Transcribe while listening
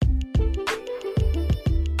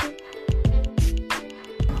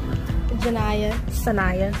Janaya.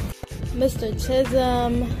 Sanaya. Mr.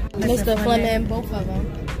 Chisholm. Mr. Fleming. Both of them.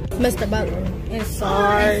 Mr. Butler. And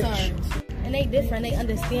Sarge. And they different. They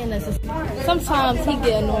understand us. Sometimes he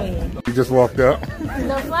get annoying. You just walked up.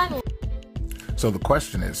 No funny. So the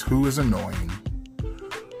question is, who is annoying?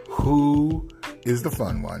 Who is the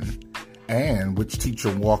fun one? And which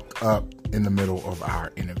teacher walked up in the middle of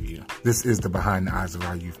our interview? This is the Behind the Eyes of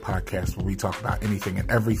Our Youth podcast, where we talk about anything and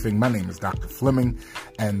everything. My name is Dr. Fleming,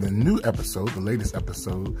 and the new episode, the latest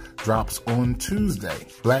episode, drops on Tuesday.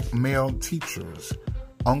 Black male teachers,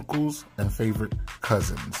 uncles, and favorite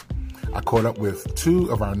cousins. I caught up with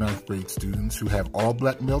two of our 9th grade students who have all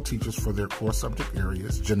black male teachers for their core subject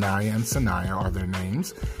areas. Janaya and Sanaya are their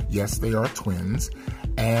names. Yes, they are twins.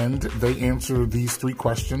 And they answer these 3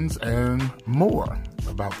 questions and more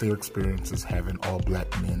about their experiences having all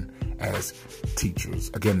black men as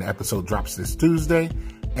teachers. Again, the episode drops this Tuesday,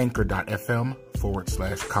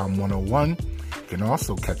 anchor.fm/com101. You can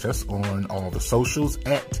also catch us on all the socials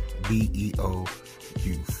at BEO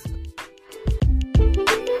Youth.